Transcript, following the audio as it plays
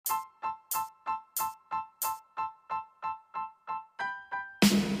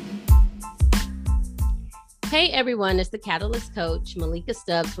Hey everyone, it's the Catalyst Coach, Malika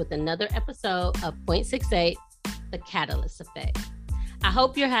Stubbs, with another episode of 0.68, The Catalyst Effect. I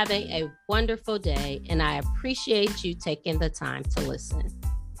hope you're having a wonderful day, and I appreciate you taking the time to listen.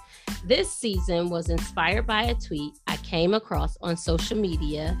 This season was inspired by a tweet I came across on social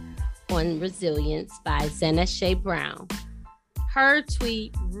media on resilience by Zenesha Brown. Her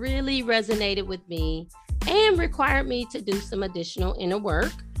tweet really resonated with me and required me to do some additional inner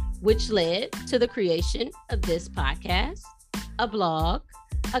work, which led to the creation of this podcast, a blog,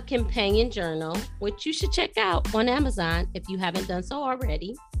 a companion journal, which you should check out on Amazon if you haven't done so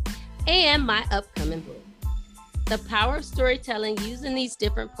already, and my upcoming book. The power of storytelling using these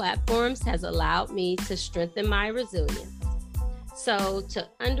different platforms has allowed me to strengthen my resilience. So to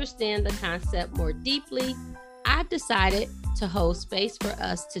understand the concept more deeply, I've decided to hold space for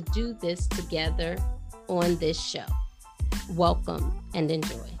us to do this together on this show. Welcome and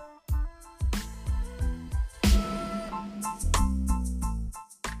enjoy.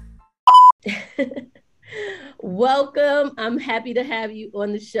 Welcome. I'm happy to have you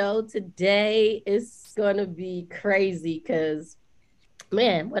on the show today. It's going to be crazy because,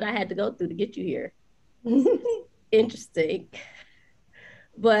 man, what I had to go through to get you here. Interesting.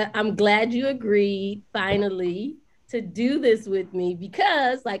 But I'm glad you agreed finally to do this with me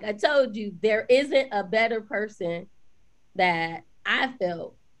because, like I told you, there isn't a better person that I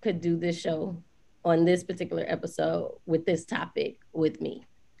felt could do this show on this particular episode with this topic with me.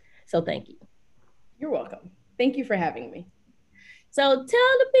 So thank you. You're welcome. Thank you for having me. So tell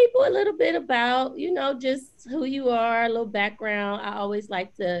the people a little bit about, just who you are, a little background. I always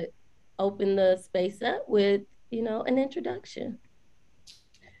like to open the space up with, an introduction.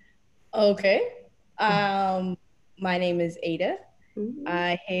 Okay. My name is Ada. Mm-hmm.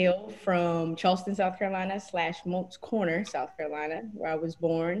 I hail from Charleston, South Carolina / Moats Corner, South Carolina, where I was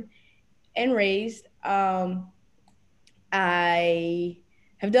born and raised. I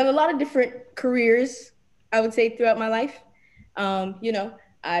have done a lot of different careers, I would say, throughout my life.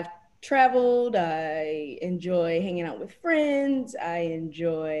 I've traveled. I enjoy hanging out with friends. I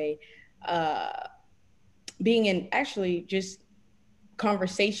enjoy being in actually just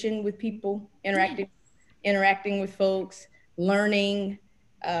conversation with people, interacting with folks, learning,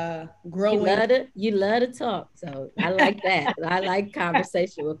 growing. You love to talk, so I like that. I like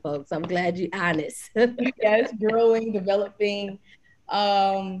conversation with folks. I'm glad you're honest. Yes, growing, developing.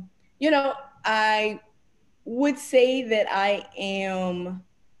 I would say that I am,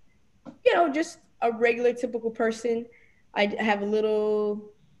 just a regular, typical person. I have a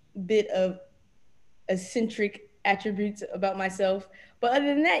little bit of eccentric attributes about myself. But other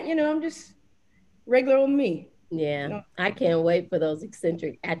than that, I'm just regular old me. Yeah, I can't wait for those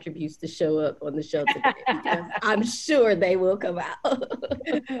eccentric attributes to show up on the show today because I'm sure they will come out.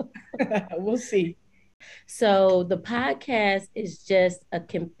 We'll see. So the podcast is just a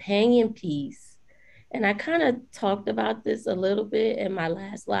companion piece. And I kind of talked about this a little bit in my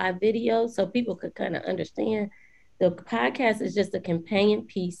last live video so people could kind of understand. The podcast is just a companion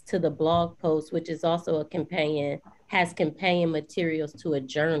piece to the blog post, which is also has companion materials to a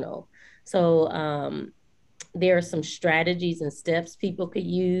journal. So there are some strategies and steps people could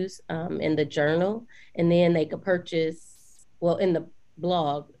use in the journal, and then they could in the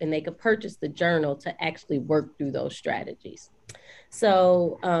blog, and they could purchase the journal to actually work through those strategies.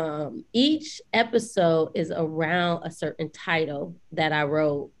 So each episode is around a certain title that I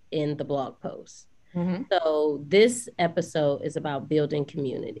wrote in the blog post. Mm-hmm. So this episode is about building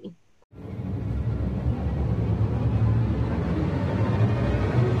community.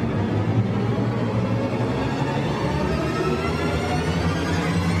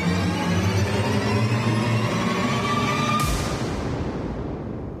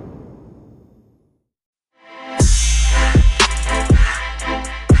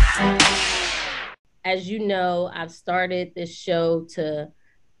 As you know, I've started this show to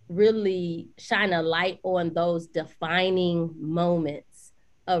really shine a light on those defining moments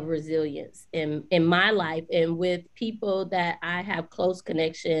of resilience in my life and with people that I have close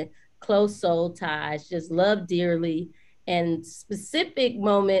connection, close soul ties, just love dearly, and specific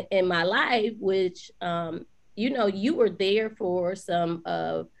moment in my life, which, you were there for some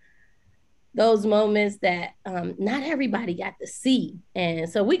of those moments that not everybody got to see. And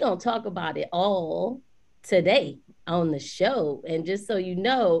so we're going to talk about it all today on the show. And just so you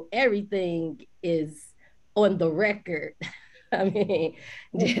know, everything is on the record. I mean,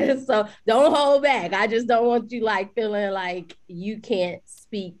 just so don't hold back. I just don't want you feeling like you can't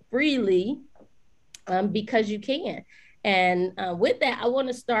speak freely because you can. And with that, I want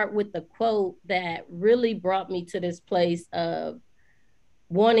to start with the quote that really brought me to this place of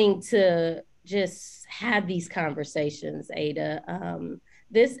wanting to just have these conversations, Ada.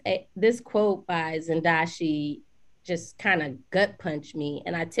 This quote by Zendashi just kind of gut punched me,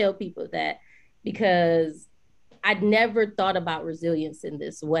 and I tell people that because I'd never thought about resilience in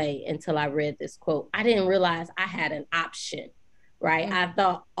this way until I read this quote. I didn't realize I had an option, right? Mm. I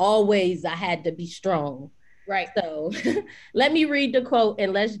thought always I had to be strong. Right. So let me read the quote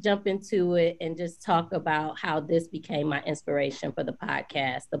and let's jump into it and just talk about how this became my inspiration for the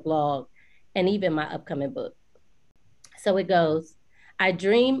podcast, the blog, and even my upcoming book. So it goes, I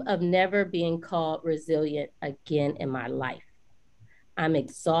dream of never being called resilient again in my life. I'm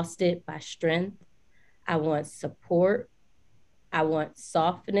exhausted by strength. I want support. I want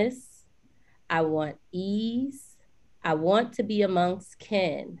softness. I want ease. I want to be amongst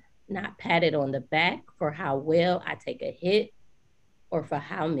kin, not patted on the back for how well I take a hit or for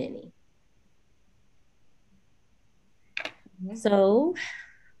how many. Mm-hmm. So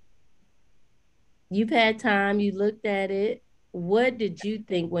you've had time, you looked at it. What did you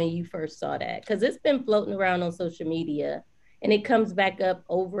think when you first saw that? Because it's been floating around on social media and it comes back up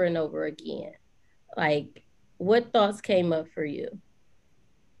over and over again. Like, what thoughts came up for you?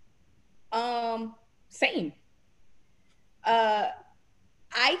 Same. Uh,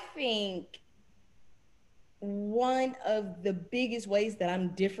 I think one of the biggest ways that I'm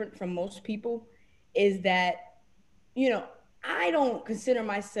different from most people is that, you know, I don't consider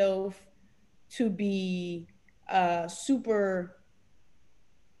myself to be super.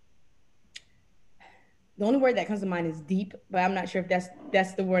 The only word that comes to mind is deep, but I'm not sure if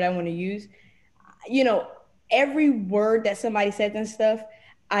that's the word I want to use. You know, every word that somebody says and stuff,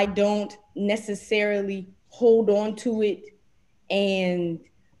 I don't necessarily hold on to it and,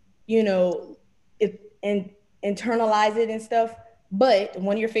 you know, and internalize it and stuff. But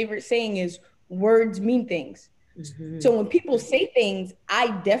one of your favorite saying is words mean things. Mm-hmm. So when people say things,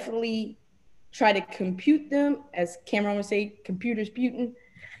 I definitely try to compute them, as Cameron would say, computers putin.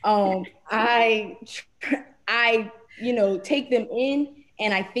 I take them in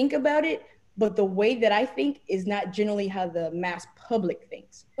and I think about it, but the way that I think is not generally how the mass public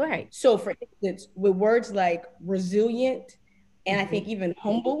thinks. Right. So, for instance, with words like resilient and I Mm-hmm. think even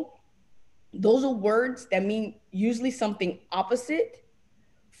humble, those are words that mean usually something opposite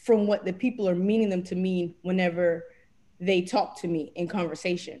from what the people are meaning them to mean whenever they talk to me in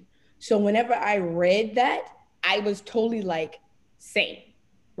conversation. So whenever I read that, I was totally like, same.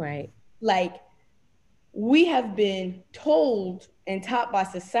 Right. Like, we have been told and taught by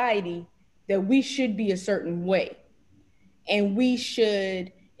society that we should be a certain way and we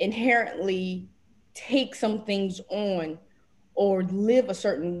should inherently take some things on or live a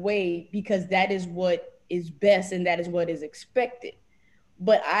certain way because that is what is best and that is what is expected.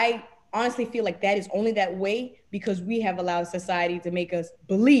 But I honestly feel like that is only that way because we have allowed society to make us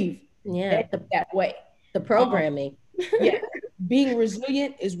believe Yeah. that it's that way. The Um, programming. yeah, being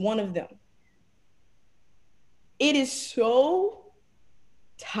resilient is one of them. It is so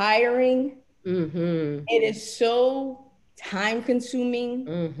tiring. Mm-hmm. It is so time consuming.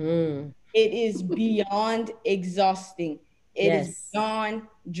 Mm-hmm. It is beyond exhausting. It is Yes. beyond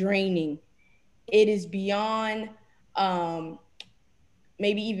draining. It is beyond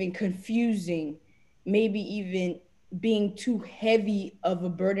maybe even confusing, maybe even being too heavy of a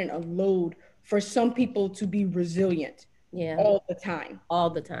burden of load for some people to be resilient Yeah. all the time. All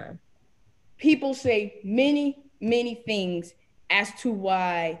the time. People say many, many things as to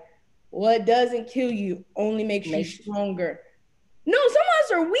why what doesn't kill you only makes you Makes stronger. No, some of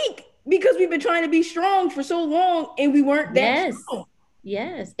us are weak because we've been trying to be strong for so long and we weren't that yes. strong.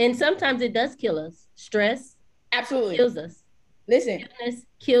 Yes. And sometimes it does kill us. Stress Absolutely. kills us. Listen, Illness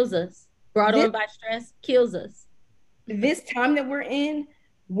kills us. Brought this on by stress kills us. this time that we're in,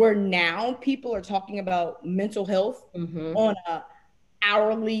 where now people are talking about mental health Mm-hmm. on a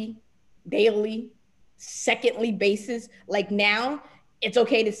hourly, daily, secondly basis. Like now, it's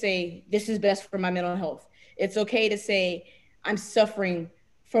okay to say this is best for my mental health. It's okay to say I'm suffering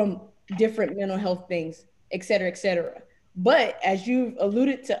from different mental health things, et cetera, et cetera. But as you've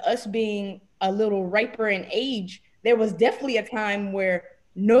alluded to us being a little riper in age, there was definitely a time where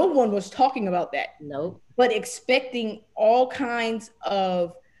no one was talking about that, Nope. but expecting um,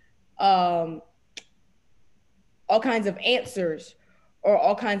 all kinds of answers or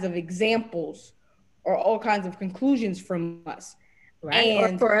all kinds of examples or all kinds of conclusions from us. Right.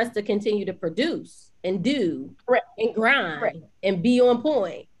 And Or for us to continue to produce and do correct, and correct, grind and be on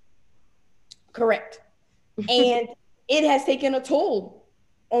point. correct. And it has taken a toll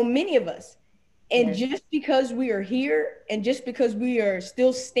on many of us. And Yes. just because we are here and just because we are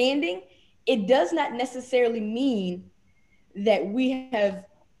still standing, it does not necessarily mean that we have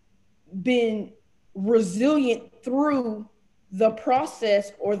been resilient through the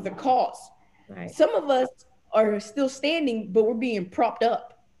process or the cause. Right. Some of us are still standing, but we're being propped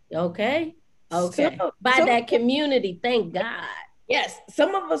up. Okay. Some, Okay. By some, that community, thank God. yes,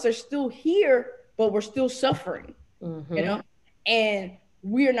 some of us are still here, but we're still suffering, you Mm-hmm. know, and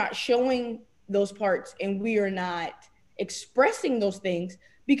we are not showing those parts, and we are not expressing those things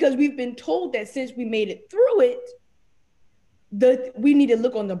because we've been told that since we made it through it, we need to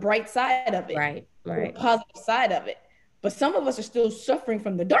look on the bright side of it, Right. the Right. positive side of it. But some of us are still suffering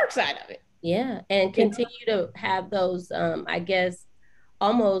from the dark side of it. Yeah. And You know? continue to have those, I guess,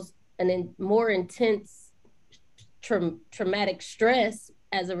 almost more intense traumatic stress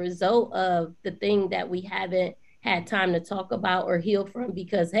as a result of the thing that we haven't had time to talk about or heal from,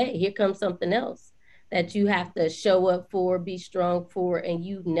 because hey, here comes something else that you have to show up for, be strong for, and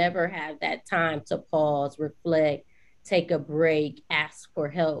you never have that time to pause, reflect, take a break, ask for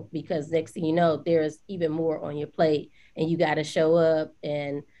help, because next thing you know, there's even more on your plate and you got to show up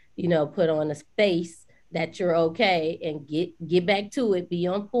and, put on a face that you're okay and get back to it, be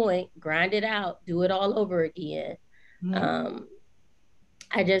on point, grind it out, do it all over again. Mm-hmm.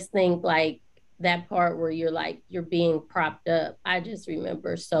 I just think like that part where you're being propped up. I just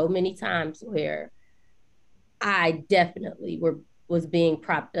remember so many times where I definitely was being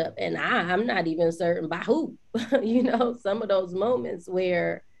propped up, and I'm not even certain by who. Some of those moments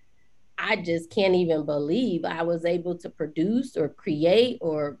where I just can't even believe I was able to produce or create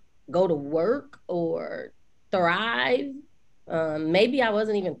or go to work or thrive. Maybe I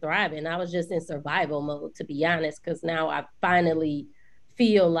wasn't even thriving. I was just in survival mode, to be honest, because now I finally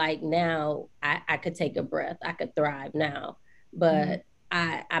feel like now I could take a breath. I could thrive now. But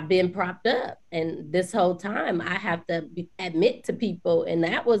I've been propped up. And this whole time I have to admit to people, and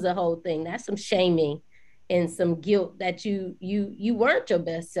that was a whole thing. That's some shaming and some guilt that you weren't your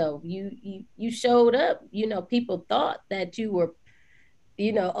best self. You showed up, people thought that you were,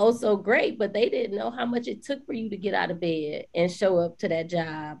 oh so great, but they didn't know how much it took for you to get out of bed and show up to that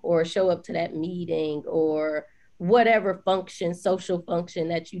job or show up to that meeting or whatever function, social function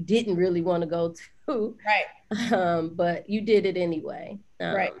that you didn't really want to go to. Right. But you did it anyway.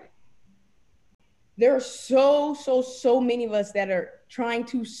 Right. There are so many of us that are trying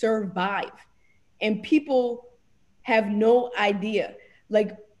to survive, and people have no idea.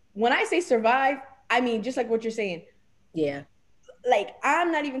 Like, when I say survive, I mean just like what you're saying. Yeah. Like,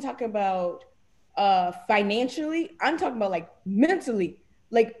 I'm not even talking about financially. I'm talking about like mentally.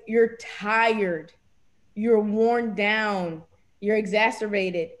 Like, you're tired, you're worn down, you're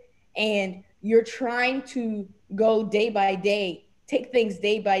exacerbated, and you're trying to go day by day, take things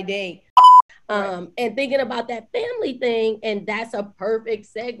day by day. And thinking about that family thing, and that's a perfect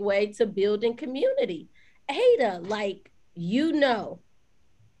segue to building community. Ada, like, a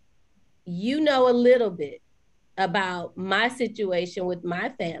little bit about my situation with my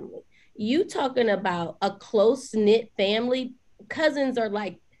family. You talking about a close knit family. Cousins are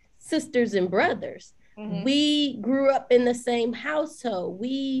like sisters and brothers. Mm-hmm. We grew up in the same household.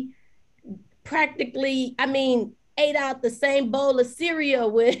 We practically, ate out the same bowl of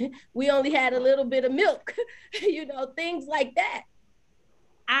cereal when we only had a little bit of milk, things like that.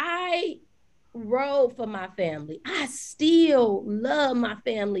 I rode for my family. I still love my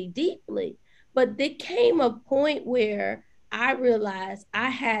family deeply. But there came a point where I realized I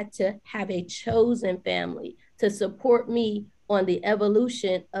had to have a chosen family to support me on the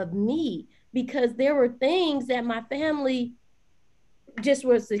evolution of me, because there were things that my family just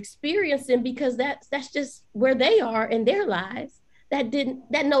was experiencing because that's just where they are in their lives,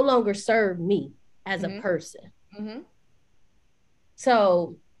 that no longer served me as a person.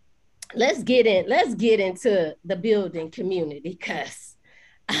 So let's get into the building community, because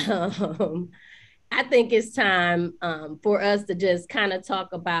I think it's time for us to just kind of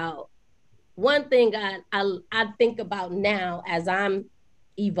talk about one thing I think about now as I'm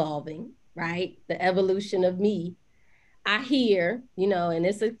evolving, right? The evolution of me. I hear, and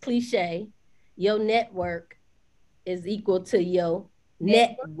it's a cliche, your network is equal to your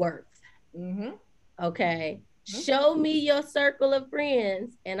net worth. Okay. Show me your circle of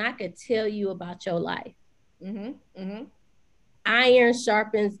friends and I could tell you about your life. Iron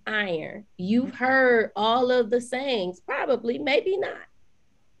sharpens iron. You've heard all of the sayings, probably, maybe not.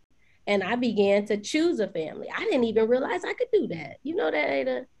 And I began to choose a family. I didn't even realize I could do that. You know that,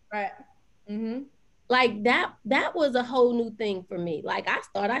 Ada? Right. Like that was a whole new thing for me. Like, I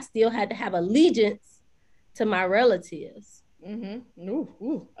thought I still had to have allegiance to my relatives.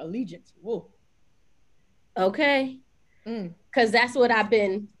 Allegiance. Ooh. Okay. Because that's what I've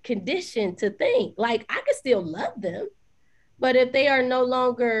been conditioned to think. Like, I could still love them, but if they are no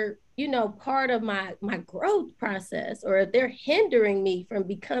longer part of my growth process, or if they're hindering me from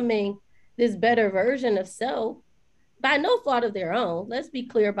becoming this better version of self by no fault of their own. Let's be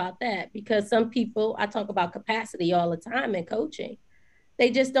clear about that, because some people, I talk about capacity all the time in coaching, they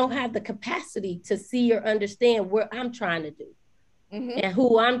just don't have the capacity to see or understand what I'm trying to do and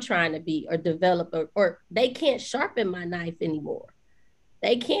who I'm trying to be or develop, or they can't sharpen my knife anymore.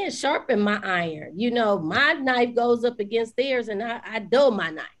 They can't sharpen my iron. My knife goes up against theirs and I dull my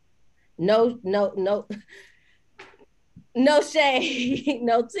knife. No, no, no, no shade,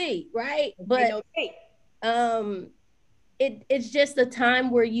 no tea, right? But No, hey. um it's just a time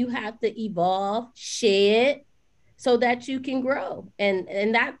where you have to evolve, shed, so that you can grow.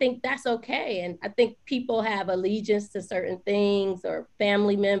 And I think that's okay. And I think people have allegiance to certain things or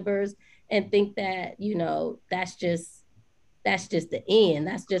family members and think that, that's just the end.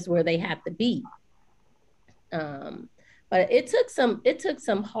 That's just where they have to be. Um, but it took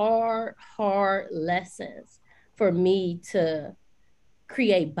some hard lessons for me to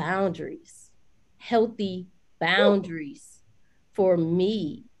create boundaries, healthy boundaries for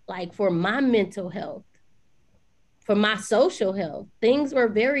me, like for my mental health, for my social health. Things were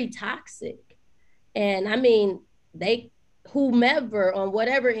very toxic. And I mean, they, whomever on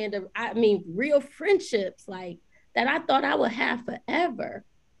whatever end of, I mean, real friendships like that I thought I would have forever.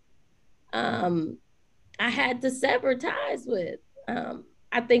 Um, I had to sever ties with.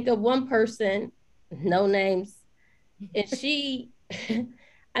 I think of one person, no names, and she,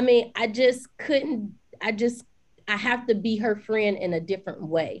 I mean, I just couldn't, I have to be her friend in a different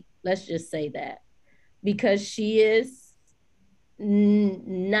way. Let's just say that, because she is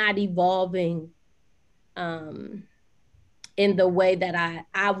not evolving um, in the way that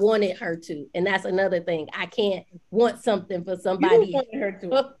I wanted her to. And that's another thing. I can't want something for You somebody. wanted her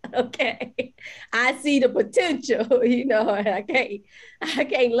to. Okay. I see the potential, I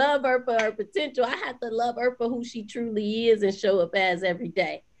can't love her for her potential. I have to love her for who she truly is and show up as every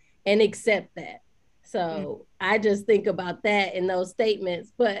day and accept that. So I just think about that in those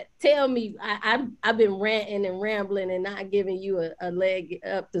statements. But tell me, I've been ranting and rambling and not giving you a leg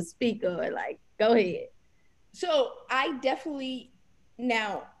up to speak on. Like, go ahead. So I definitely,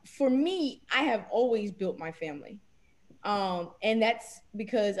 now for me, I have always built my family. And that's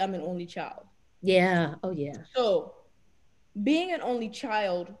because I'm an only child. Yeah. Oh yeah. So being an only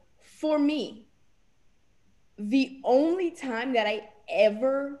child, for me, the only time that I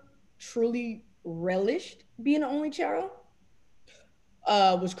ever truly relished being an only child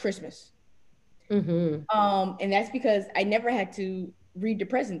was Christmas. Mm-hmm. And that's because I never had to read the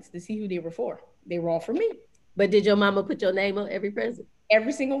presents to see who they were for. They were all for me. But did your mama put your name on every present?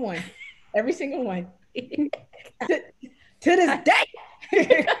 Every single one. Every single one. to, to this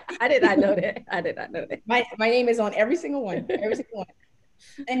day. I did not know that. I did not know that. My name is on every single one. Every single one.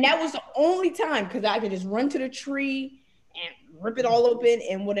 And that was the only time, because I could just run to the tree and rip it all open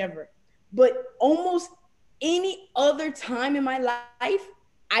and whatever. But almost any other time in my life,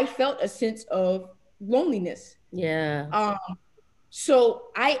 I felt a sense of loneliness. Yeah. Um, so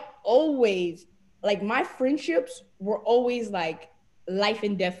I always, like, my friendships were always like life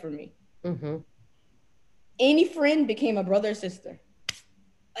and death for me. Mm-hmm. Any friend became a brother or sister.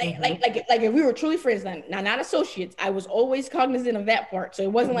 like Mm-hmm. like like like if we were truly friends, now not associates, I was always cognizant of that part. So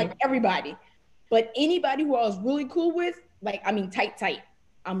it wasn't Mm-hmm. like everybody, but anybody who I was really cool with, like, I mean, tight.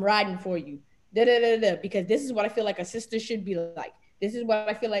 I'm riding for you. Da da da da. Because this is what I feel like a sister should be like. This is what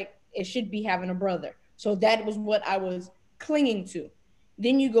I feel like it should be having a brother. So that was what I was clinging to.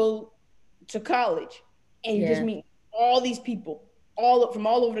 Then you go to college and you just Yeah. meet all these people, all from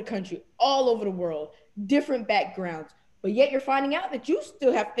all over the country, all over the world, different backgrounds, but yet you're finding out that you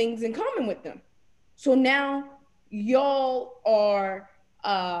still have things in common with them. So now y'all are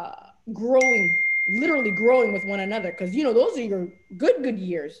growing, literally growing with one another, because those are your good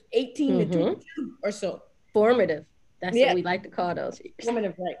years, 18 to Mm-hmm. 22 or so. Formative. That's what Yeah, we like to call those years.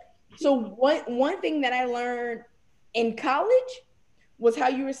 formative, right? So one thing that I learned in college was how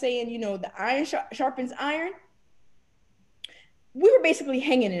you were saying, the iron sharpens iron. We were basically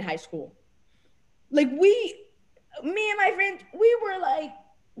hanging in high school. Like, me and my friends, we were like,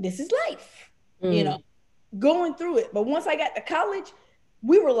 this is life, you know, Mm. going through it. But once I got to college,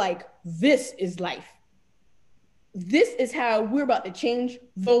 we were like, this is life. This is how we're about to change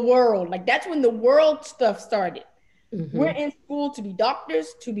the world. Like, that's when the world stuff started. We're Mm-hmm. in school to be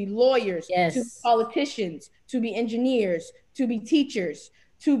doctors, to be lawyers, to be Yes. politicians, to be engineers, to be teachers,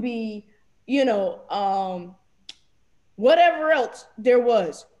 to be, whatever else there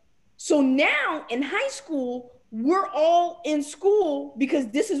was. So now in high school, we're all in school because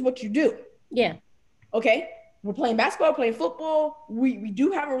this is what you do. Yeah. Okay. we're playing basketball, playing football. We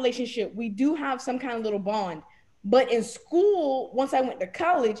do have a relationship. We do have some kind of little bond. But in school, once I went to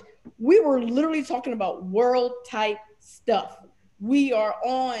college, we were literally talking about world type stuff. We are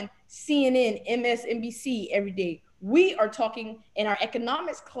on CNN, MSNBC every day. We are talking in our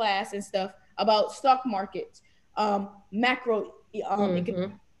economics class and stuff about stock markets, macro,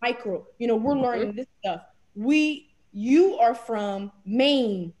 Mm-hmm. micro. You know, we're Mm-hmm. learning this stuff. You are from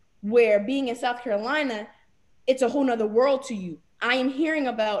Maine, where being in South Carolina, it's a whole nother world to you. I am hearing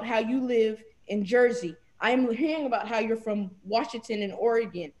about how you live in Jersey. I am hearing about how you're from Washington and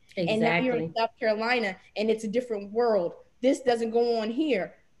Oregon. And now you're in Exactly. South Carolina and it's a different world. This doesn't go on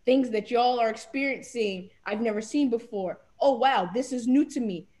here. Things that y'all are experiencing, I've never seen before. Oh, wow, this is new to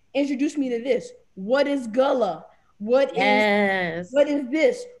me. Introduce me to this. What is Gullah? What is Yes. what is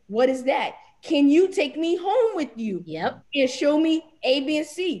this? What is that? Can you take me home with you Yep. and show me A, B, and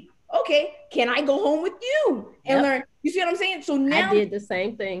C? Okay, can I go home with you and Yep. learn? You see what I'm saying? I did the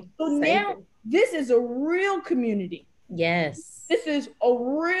same thing. So Same now thing. this is a real community. Yes. This is a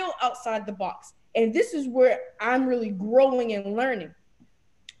real outside the box. And this is where I'm really growing and learning.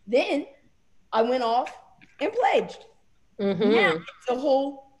 Then I went off and pledged. Now Mm-hmm. it's a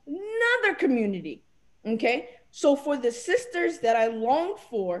whole nother community. Okay. So for the sisters that I longed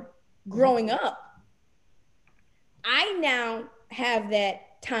for Yep. growing up, I now have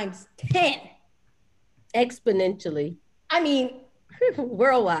that times 10. Exponentially. I mean,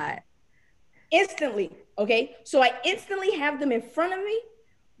 Worldwide. instantly. Okay. So I instantly have them in front of me.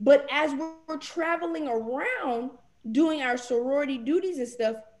 But as we're traveling around doing our sorority duties and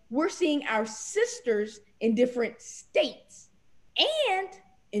stuff, we're seeing our sisters in different states and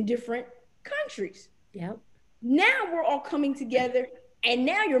in different countries. Yep. Now we're all coming together, and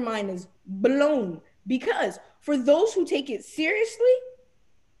now your mind is blown because for those who take it seriously,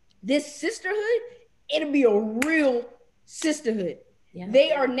 this sisterhood, it'll be a real sisterhood. Yeah.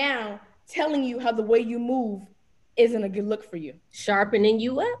 They are now telling you how the way you move isn't a good look for you. Sharpening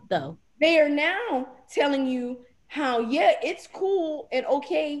you up though. They are now telling you how, yeah, it's cool and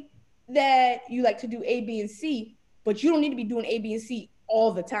okay that you like to do A, B, and C, but you don't need to be doing A, B, and C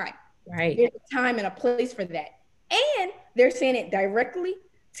all the time. Right. There's a time and a place for that. And they're saying it directly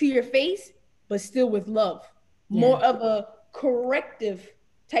to your face, but still with love. Yeah. More of a corrective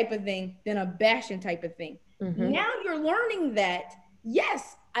type of thing than a bashing type of thing. Mm-hmm. Now you're learning that,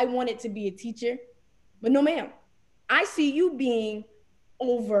 yes, I wanted to be a teacher, but no, ma'am. I see you being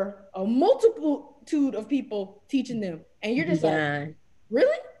over a multitude of people teaching them. And you're just like, Beyond.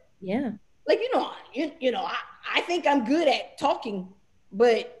 really? Yeah. Like, I think I'm good at talking,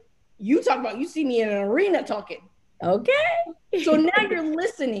 but you talk about, you see me in an arena talking. Okay. So now you're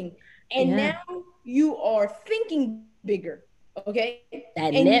listening and Yeah. now you are thinking bigger. Okay.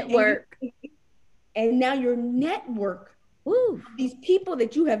 That network. And now your network, Woo. these people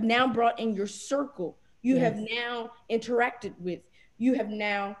that you have now brought in your circle, you have Yes. now interacted with, you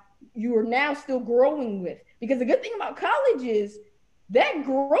are now still growing with. Because the good thing about college is that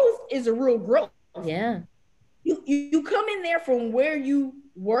growth is a real growth. Yeah. You come in there from where you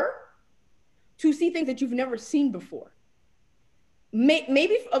were to see things that you've never seen before.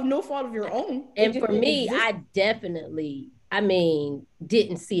 Maybe of no fault of your own. It And just for didn't me, exist. I definitely, I mean,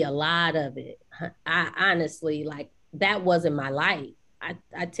 didn't see a lot of it. I honestly, like, that wasn't my life.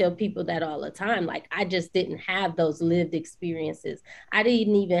 I tell people that all the time. Like, I just didn't have those lived experiences. I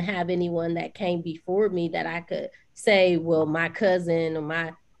didn't even have anyone that came before me that I could say, well, my cousin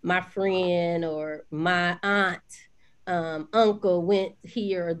or my friend or my aunt, uncle went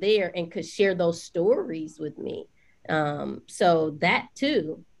here or there and could share those stories with me. So that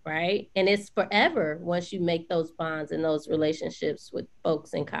too, right? And it's forever once you make those bonds and those relationships with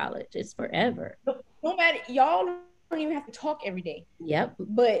folks in college. It's forever. No matter, y'all don't even have to talk every day. Yep.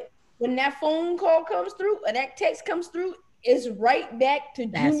 But when that phone call comes through or that text comes through, it's right back to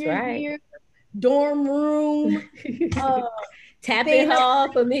That's junior right. year, dorm room, uh, Tapping staying up.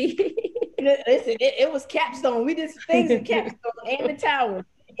 hall for me. Listen, it was capstone. We did things at capstone and the tower.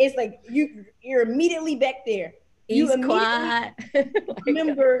 It's like you're immediately back there. You East immediately Quad.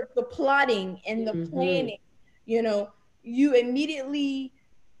 remember the plotting and the Mm-hmm. planning. You know, you immediately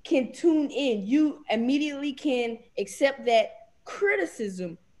can tune in. You immediately can accept that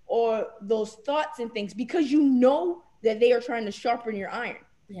criticism or those thoughts and things because you know that they are trying to sharpen your iron.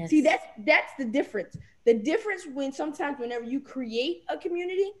 See, Yes. that's the difference. The difference when sometimes whenever you create a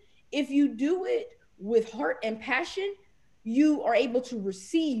community, if you do it with heart and passion, you are able to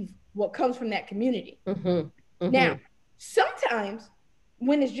receive what comes from that community. Mm-hmm. Now, Mm-hmm. sometimes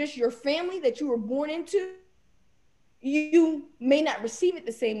when it's just your family that you were born into, you may not receive it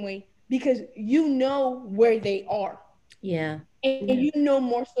the same way because you know where they are. Yeah. And you Yeah. know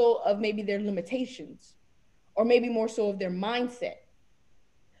more so of maybe their limitations or maybe more so of their mindset.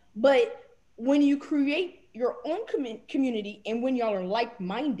 But when you create your own community and when y'all are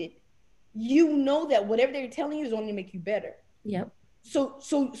like-minded, you know that whatever they're telling you is only to make you better. Yep. So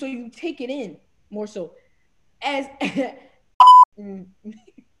you take it in more so as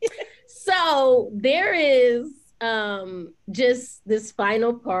So there is just this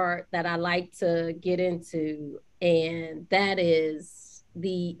final part that I like to get into, and that is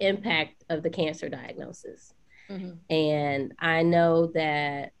the impact of the cancer diagnosis. Mm-hmm. And I know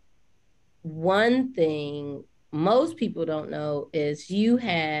that one thing most people don't know is you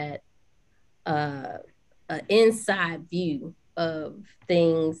had uh, an inside view of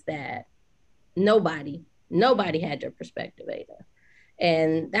things that nobody had your perspective, Ada.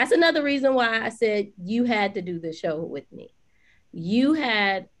 And that's another reason why I said you had to do the show with me. You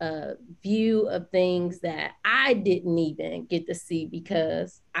had a view of things that I didn't even get to see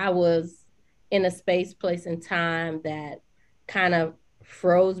because I was in a space, place, and time that kind of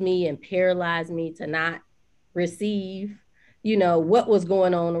froze me and paralyzed me to not receive, what was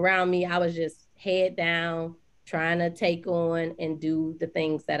going on around me. I was just head down, trying to take on and do the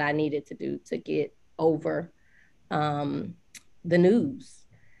things that I needed to do to get over um, the news.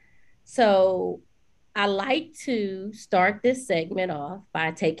 So I like to start this segment off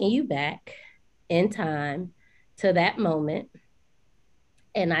by taking you back in time to that moment.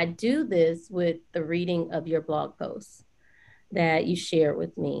 And I do this with the reading of your blog posts that you shared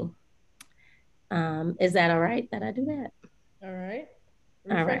with me. Is that all right that I do that? all right.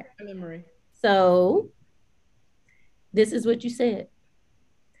 All Refresh right. my memory. So this is what you said.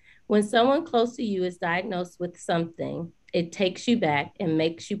 When someone close to you is diagnosed with something, it takes you back and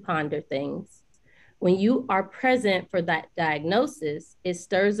makes you ponder things. When you are present for that diagnosis, it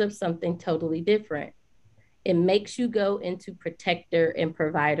stirs up something totally different. It makes you go into protector and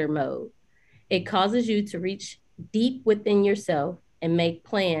provider mode. It causes you to reach deep within yourself and make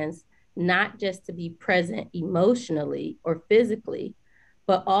plans, not just to be present emotionally or physically,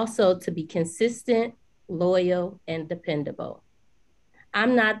 but also to be consistent, loyal, and dependable.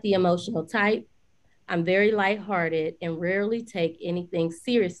 I'm not the emotional type. I'm very lighthearted and rarely take anything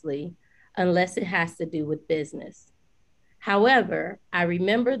seriously unless it has to do with business. However, I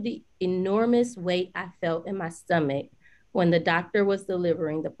remember the enormous weight I felt in my stomach when the doctor was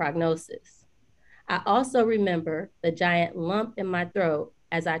delivering the prognosis. I also remember the giant lump in my throat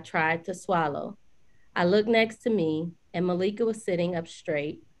as I tried to swallow. I looked next to me, and Malika was sitting up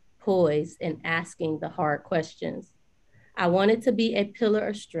straight, poised, and asking the hard questions. I wanted to be a pillar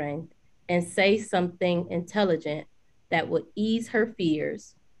of strength and say something intelligent that would ease her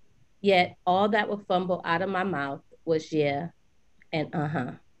fears. Yet all that would fumble out of my mouth was yeah and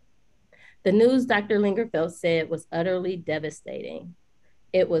uh-huh. The news Dr. Lingerfeld said was utterly devastating.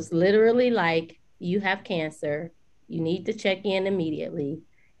 It was literally like, you have cancer, you need to check in immediately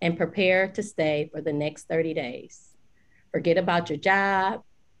and prepare to stay for the next 30 days. Forget about your job.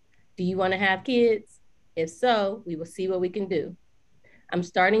 Do you want to have kids? If so, we will see what we can do. I'm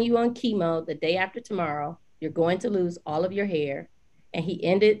starting you on chemo the day after tomorrow. You're going to lose all of your hair. And he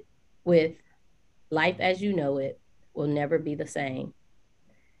ended with, life as you know it will never be the same.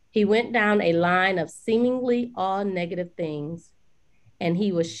 He went down a line of seemingly all negative things, and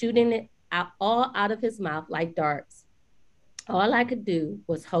he was shooting it out, all out of his mouth like darts. All I could do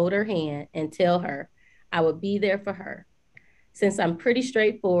was hold her hand and tell her I would be there for her. Since I'm pretty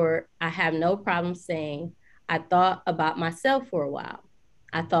straightforward, I have no problem saying I thought about myself for a while.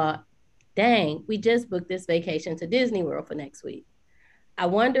 I thought, dang, we just booked this vacation to Disney World for next week. I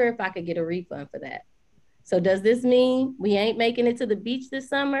wonder if I could get a refund for that. So does this mean we ain't making it to the beach this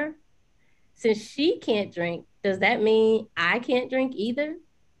summer? Since she can't drink, does that mean I can't drink either?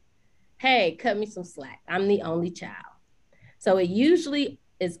 Hey, cut me some slack. I'm the only child. So it usually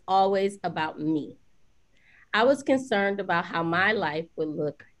is always about me. I was concerned about how my life would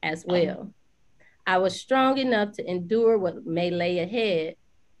look as well. I was strong enough to endure what may lay ahead,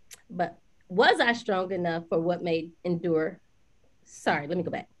 but was I strong enough for what may endure? Sorry, let me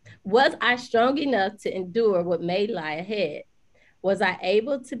go back. Was I strong enough to endure what may lie ahead? Was I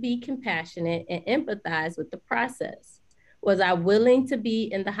able to be compassionate and empathize with the process? Was I willing to be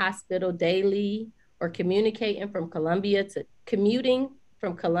in the hospital daily or commuting from Columbia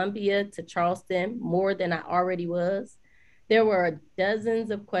to Charleston more than I already was? There were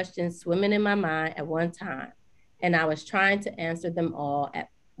dozens of questions swimming in my mind at one time, and I was trying to answer them all at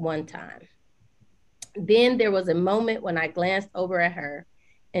one time. Then there was a moment when I glanced over at her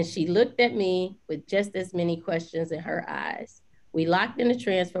and she looked at me with just as many questions in her eyes. We locked in a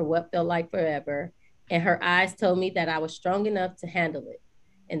trance for what felt like forever, and her eyes told me that I was strong enough to handle it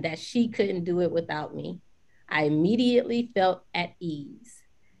and that she couldn't do it without me. I immediately felt at ease,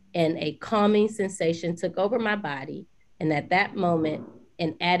 and a calming sensation took over my body. And at that moment,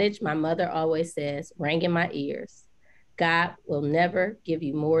 an adage my mother always says rang in my ears: God will never give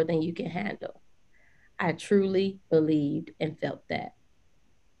you more than you can handle. I truly believed and felt that.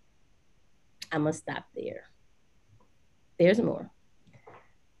 I must stop there. There's more.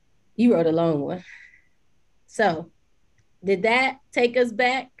 You wrote a long one. So, did that take us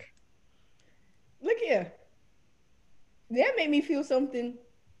back? Look here. That made me feel something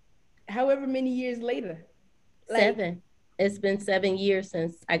however many years later. Like, 7. It's been 7 years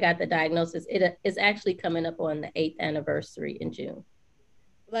since I got the diagnosis. It is actually coming up on the 8th anniversary in June.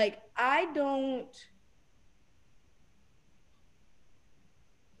 I don't,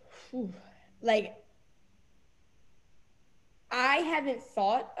 whew, like, I haven't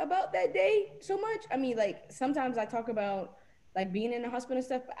thought about that day so much. I mean, like, sometimes I talk about like being in the hospital and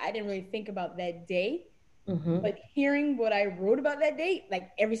stuff, but I didn't really think about that day. Mm-hmm. But hearing what I wrote about that day,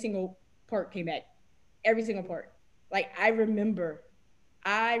 like every single part came back, every single part. Like I remember,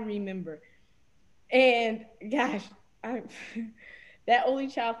 and gosh, I that only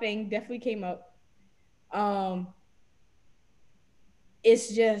child thing definitely came up. Um,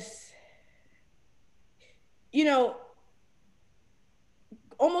 it's just, you know,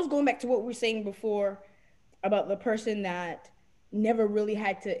 almost going back to what we were saying before about the person that never really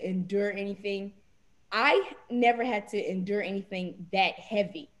had to endure anything. I never had to endure anything that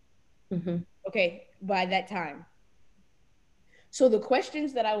heavy. Mm-hmm. Okay, by that time. So the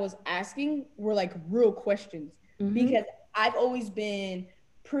questions that I was asking were like real questions Mm-hmm. because I've always been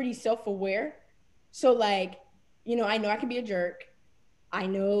pretty self-aware. So like, I know I can be a jerk. I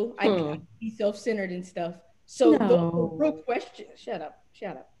know I can Hmm. be self-centered and stuff. So those were real No. questions. Shut up.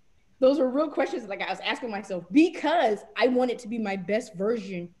 Shut up. Those were real questions like I was asking myself because I wanted to be my best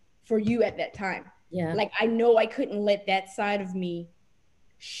version for you at that time. Yeah. Like I know I couldn't let that side of me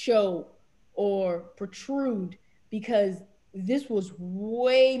show or protrude because this was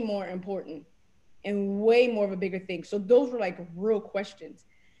way more important and way more of a bigger thing. So those were like real questions.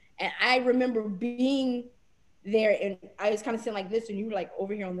 And I remember being there and I was kind of sitting like this and you were like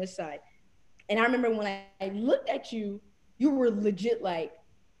over here on this side. And I remember when I looked at you were legit like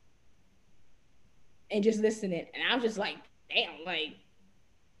and just listening. And I was just like, damn, like,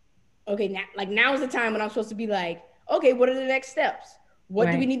 okay, now is the time when I'm supposed to be like, okay, what are the next steps? What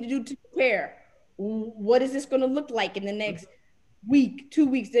do we Right. need to do to prepare? What is this going to look like in the next week, 2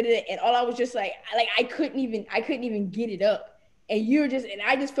 weeks? And all I was just like I couldn't even get it up. And you're just, and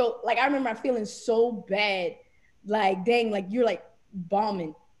I just felt like I remember feeling so bad, like dang, like you're like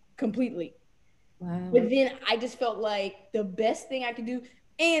bombing completely. Wow. But then I just felt like the best thing I could do,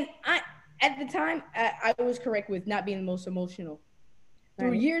 and I at the time I was correct with not being the most emotional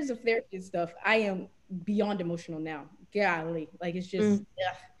through Right. years of therapy and stuff, I am beyond emotional now. Golly, like it's just, Mm.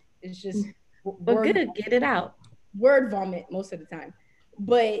 ugh, it's just Well, word good. Get it out. word vomit most of the time.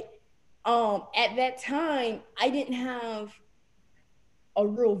 But at that time, I didn't have a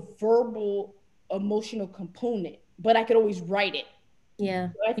real verbal emotional component, but I could always write it. Yeah.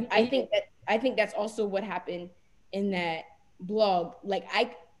 You I did. think that I think that's also what happened in that blog. Like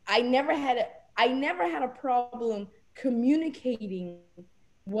I never had a problem communicating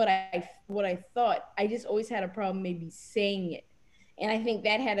what I thought. I just always had a problem maybe saying it. And I think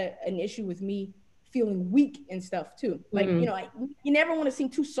that had an issue with me feeling weak and stuff too. Like, Mm. you never want to seem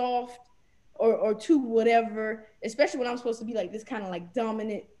too soft or too whatever, especially when I'm supposed to be like this kind of like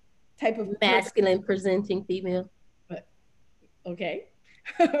dominant type of person. Masculine presenting female. But okay.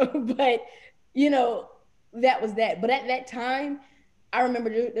 But you know, that was that. But at that time, I remember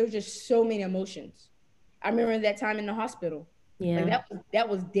there was just so many emotions. I remember that time in the hospital. Like Yeah. that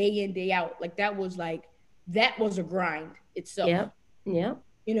was day in, day out. That was a grind itself. Yep. Yep.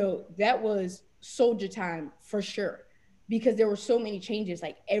 That was soldier time for sure. Because there were so many changes.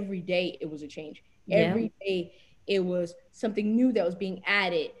 Like every day it was a change. Yep. Every day it was something new that was being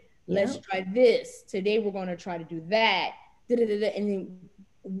added. Let's Yep. try this. Today we're going to try to do that. Da-da-da-da. And then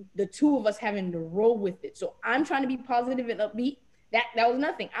the two of us having to roll with it. So I'm trying to be positive and upbeat. That was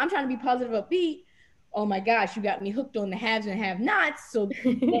nothing. I'm trying to be positive, upbeat. Oh my gosh, you got me hooked on the haves and have nots. So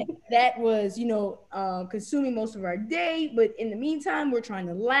that was, consuming most of our day. But in the meantime, we're trying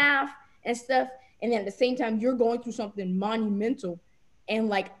to laugh and stuff. And then at the same time, you're going through something monumental. And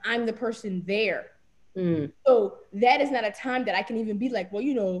like, I'm the person there. Mm. So that is not a time that I can even be like, well,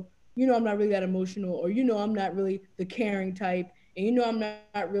 I'm not really that emotional, or I'm not really the caring type, and I'm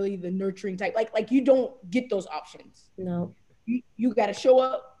not really the nurturing type. Like you don't get those options. No. you got to show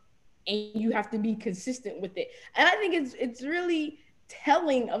up and you have to be consistent with it. And I think it's really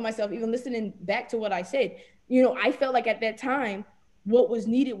telling of myself, even listening back to what I said. I felt like at that time, what was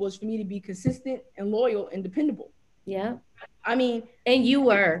needed was for me to be consistent and loyal and dependable. Yeah. I mean, And you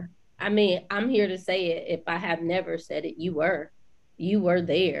were. I mean, I'm here to say it. If I have never said it, you were. You were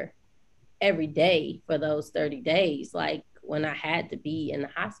there every day for those 30 days. Like when I had to be in the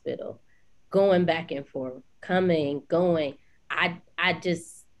hospital, going back and forth, coming, going. I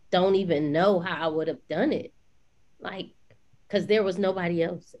just don't even know how I would have done it. Like, because there was nobody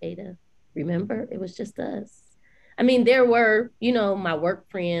else, Ada. Remember? It was just us. I mean, there were, my work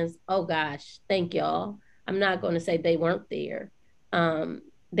friends. Oh gosh, thank y'all. I'm not going to say they weren't there. Um,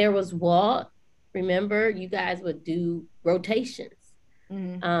 there was Walt. Remember, you guys would do rotations.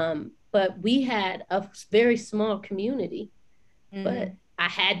 But we had a very small community. But I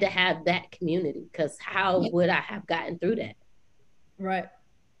had to have that community because how would I have gotten through that? Right.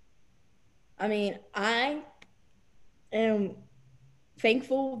 I mean, I am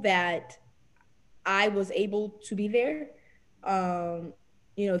thankful that I was able to be there. Um,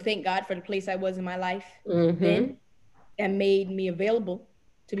 thank God for the place I was in my life then that made me available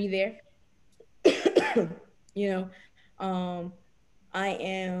to be there. you know, um, I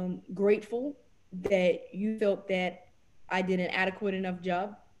am grateful that you felt that I did an adequate enough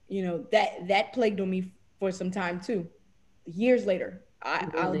job. That plagued on me for some time too. Years later, I'll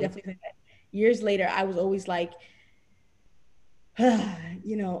Really? definitely say that. Years later, I was always like,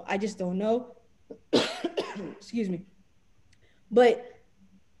 I just don't know. Excuse me. But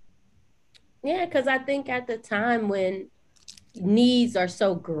Yeah, because I think at the time when needs are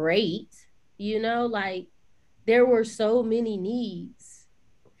so great, like there were so many needs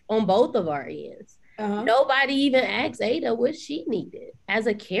on both of our ends. Nobody even asked Ada what she needed as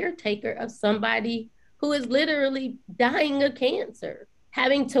a caretaker of somebody who is literally dying of cancer,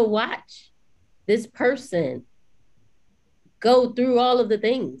 having to watch this person go through all of the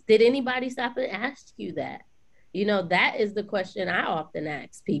things. Did anybody stop and ask you that? That is the question I often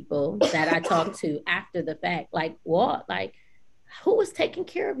ask people that I talk to after the fact. Like, what? Like, who was taking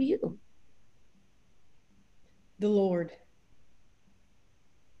care of you? the Lord.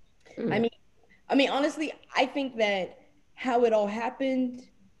 I Mm. mean, honestly, I think that how it all happened,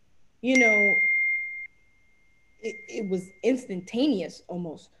 you know, it was instantaneous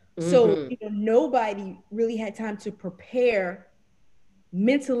almost. So, nobody really had time to prepare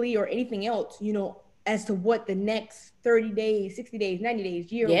mentally or anything else, as to what the next 30 days, 60 days, 90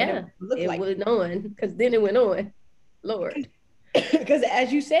 days, year, whatever Yeah, would look it like. went on because then it went on. Lord. Because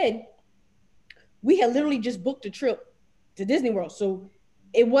as you said, we had literally just booked a trip to Disney World. So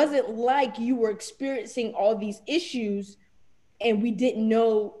it wasn't like you were experiencing all these issues and we didn't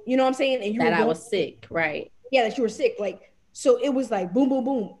know, you know what I'm saying? And you That were I going, was sick, right? yeah, that you were sick. Like, so it was like boom, boom,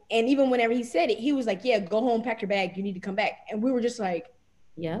 boom. And even whenever he said it, he was like, yeah, go home, pack your bag. You need to come back. And we were just like,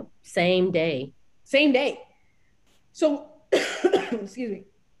 yep, same day. same day. So, excuse me.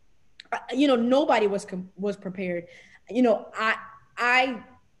 Nobody was prepared. I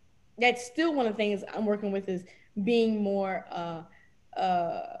that's still one of the things I'm working with is being more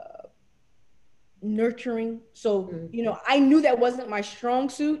nurturing. So, I knew that wasn't my strong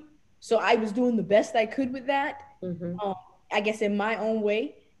suit. So I was doing the best I could with that. Um, I guess in my own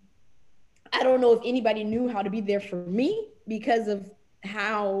way. I don't know if anybody knew how to be there for me because of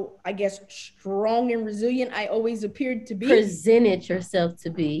how, I guess, strong and resilient I always appeared to be. Presented yourself to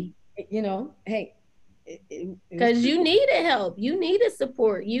be. Hey, it was Because pretty. you needed help. You needed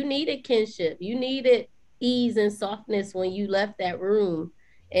support. You needed kinship. You needed ease and softness when you left that room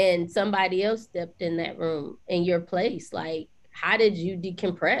and somebody else stepped in that room in your place. Like, how did you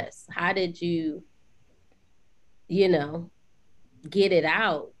decompress? How did you, you know, get it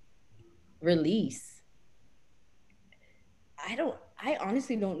out, release? I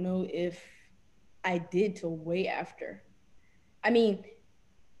honestly don't know if I did till way after. I mean,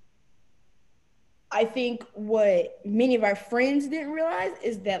 I think what many of our friends didn't realize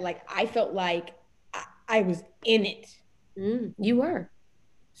is that like I felt like I was in it. You were.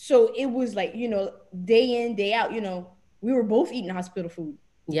 So it was like, day in, day out, we were both eating hospital food.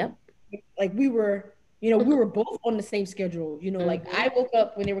 Yep. Like we were both on the same schedule. Like I woke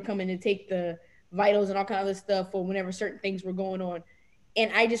up when they were coming to take the vitals and all kind of other stuff or whenever certain things were going on.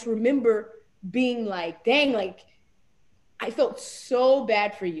 And I just remember being like, dang, like I felt so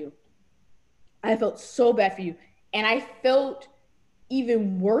bad for you. I felt so bad for you. And I felt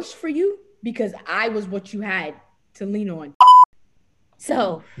even worse for you because I was what you had to lean on.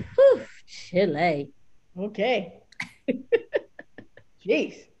 So, whew, Chile. Okay.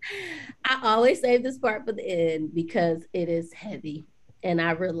 Jeez. I always save this part for the end because it is heavy. And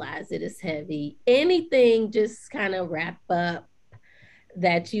I realize it is heavy. Anything just kind of wrap up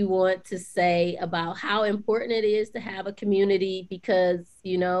that you want to say about how important it is to have a community, because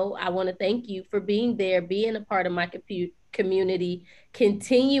I want to thank you for being there, being a part of my community,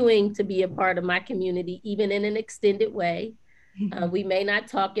 continuing to be a part of my community even in an extended way. We may not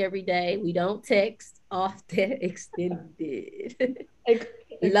talk every day, we don't text often. Extended.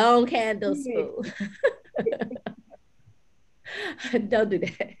 Long handle spoon. Don't do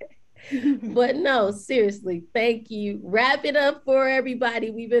that. But no, seriously, thank you. Wrap it up for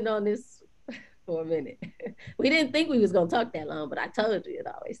everybody. We've been on this for a minute. We didn't think we was gonna talk that long, but I told you it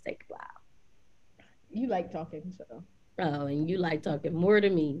always takes a while. You like talking, so. Oh, and you like talking more to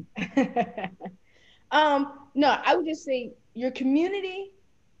me. No, I would just say your community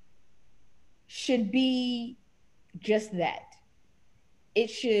should be just that. It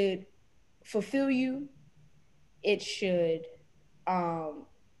should fulfill you. It should um,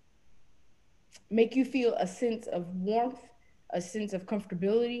 make you feel a sense of warmth, a sense of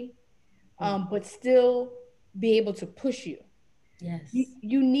comfortability, but still be able to push you. Yes.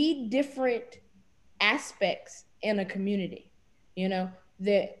 You need different aspects in a community. You know,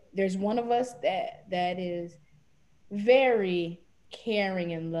 there's one of us that is very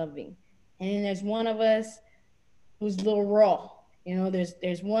caring and loving, and then there's one of us who's a little raw.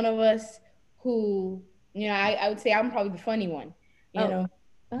 There's one of us who, I would say I'm probably the funny one. You Oh, know,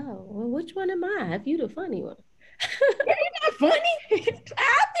 oh, well, which one am I? If you the funny one. you're not funny. I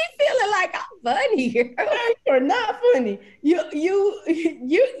be feeling like I'm funny, girl. You're not funny. You're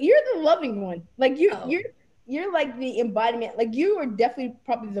the loving one. Like Oh, you're like the embodiment. Like you are definitely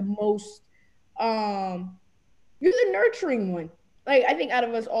probably the most um you're the nurturing one. Like I think out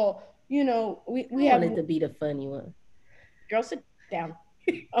of us all, we I have wanted to be the funny one. girl sit down.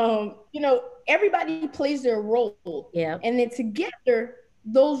 Everybody plays their role, and Yeah. then together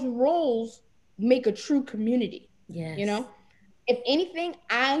those roles make a true community. You know, Yes. if anything,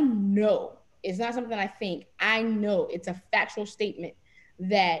 I know it's not something I think. I know it's a factual statement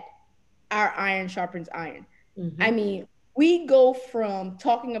that our iron sharpens iron. I Mm-hmm. mean, we go from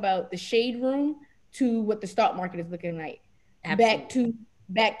talking about the shade room to what the stock market is looking like, back Absolutely. to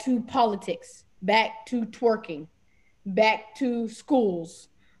back to politics, back to twerking, back to schools,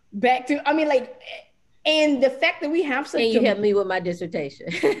 back to and the fact that we have And such you a helped me with my dissertation.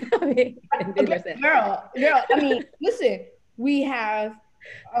 I mean, and then there's that. girl, I mean, listen, we have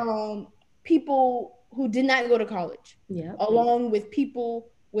people who did not go to college, Yeah. along with people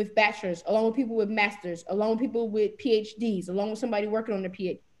with bachelors, along with people with masters, along with people with PhDs, along with somebody working on their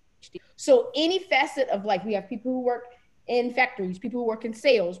PhD. So any facet of life, we have people who work in factories, people who work in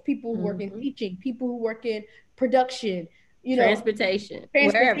sales, people who work in Mm-hmm. teaching, people who work in production, you know, Transportation,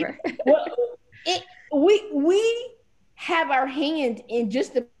 transportation. wherever. What it we have our hand in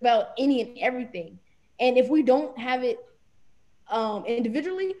just about any and everything. And if we don't have it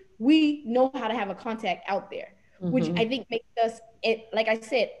individually, we know how to have a contact out there, which I Mm-hmm. think makes us, like I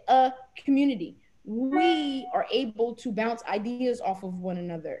said, a community. We are able to bounce ideas off of one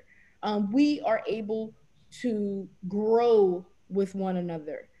another. We are able to grow with one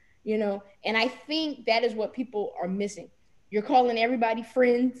another, and I think that is what people are missing. You're calling everybody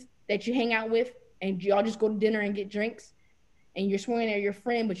friends that you hang out with, and y'all just go to dinner and get drinks, and you're swearing they're your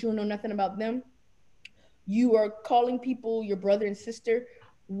friend, but you don't know nothing about them. You are calling people your brother and sister,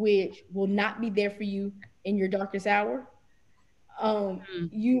 which will not be there for you in your darkest hour.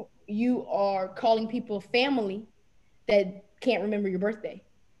 You are calling people family that can't remember your birthday.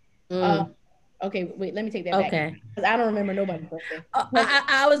 Uh, Mm. okay, wait, let me take that back. Okay. I don't remember nobody's birthday.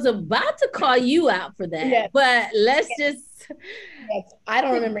 I was about to call you out for that, Yeah, but let's just. yes, I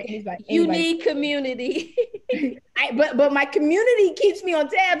don't remember You anybody's. need community. But my community keeps me on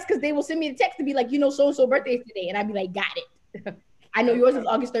tabs because they will send me a text to be like, so and so birthday's today, and I'd be like, got it. I know yours is Okay.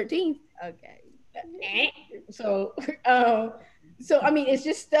 August 13th. Okay. So, I mean, it's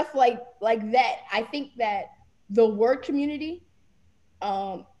just stuff like that. I think that the word community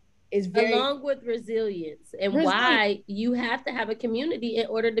um, is very Along with resilience, and resilient. why you have to have a community in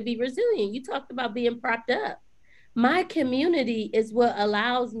order to be resilient. You talked about being propped up. My community is what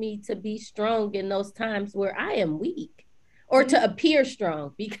allows me to be strong in those times where I am weak, or Mm-hmm. to appear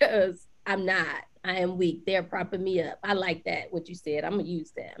strong, because I'm not. I am weak. They're propping me up. I like that, what you said. I'm going to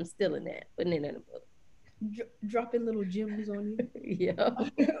use that. I'm still in that, putting it in the book. Dropping little gems on you. Yeah.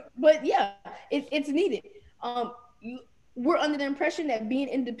 But yeah, it's needed. We're under the impression that being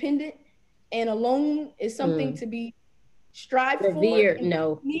independent and alone is something Mm. to be strived for, Revered. and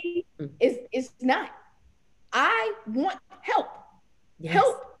No. me Mm. is not. I want help. Yes.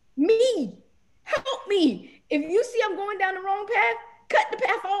 Help Me. Help me. If you see I'm going down the wrong path, cut the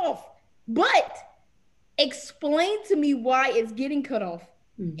path off. But explain to me why it's getting cut off,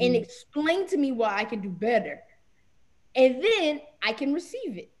 and explain to me why I can do better. And then I can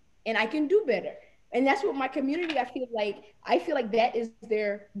receive it and I can do better. And that's what my community, I feel like that is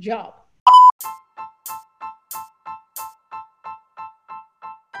their job.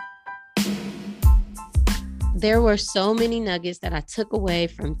 There were so many nuggets that I took away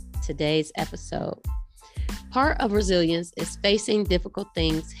from today's episode. Part of resilience is facing difficult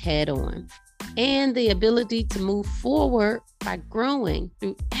things head on and the ability to move forward by growing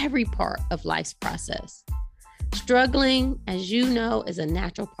through every part of life's process. Struggling, as you know, is a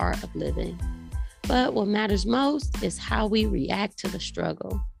natural part of living. But what matters most is how we react to the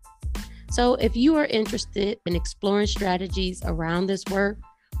struggle. So if you are interested in exploring strategies around this work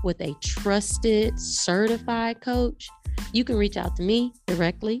with a trusted, certified coach, you can reach out to me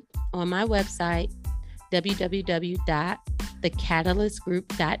directly on my website,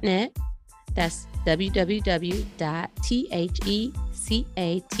 www.thecatalyst.net. That's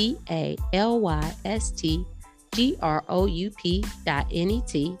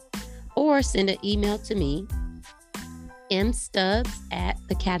www.thecatalyst.net, or send an email to me,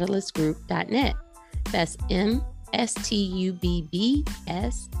 mstubbs@thecatalyst.net. That's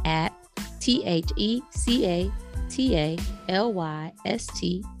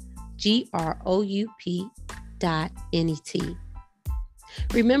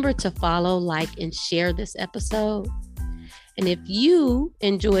Remember to follow, like, and share this episode. And if you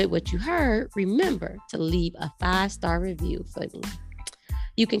enjoyed what you heard, remember to leave a 5-star review for me.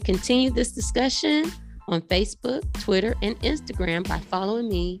 You can continue this discussion on Facebook, Twitter, and Instagram by following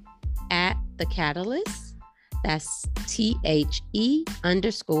me at The Catalyst. That's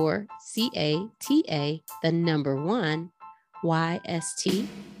THE_CATA1YST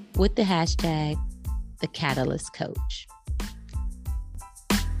with the hashtag The Catalyst Coach.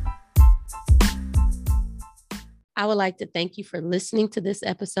 I would like to thank you for listening to this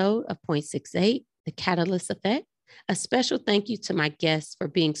episode of Point 68, The Catalyst Effect. A special thank you to my guests for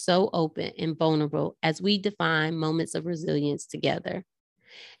being so open and vulnerable as we define moments of resilience together.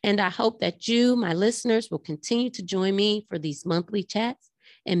 And I hope that you, my listeners, will continue to join me for these monthly chats.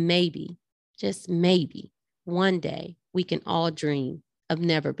 And maybe, just maybe, one day we can all dream of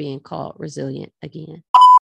never being called resilient again.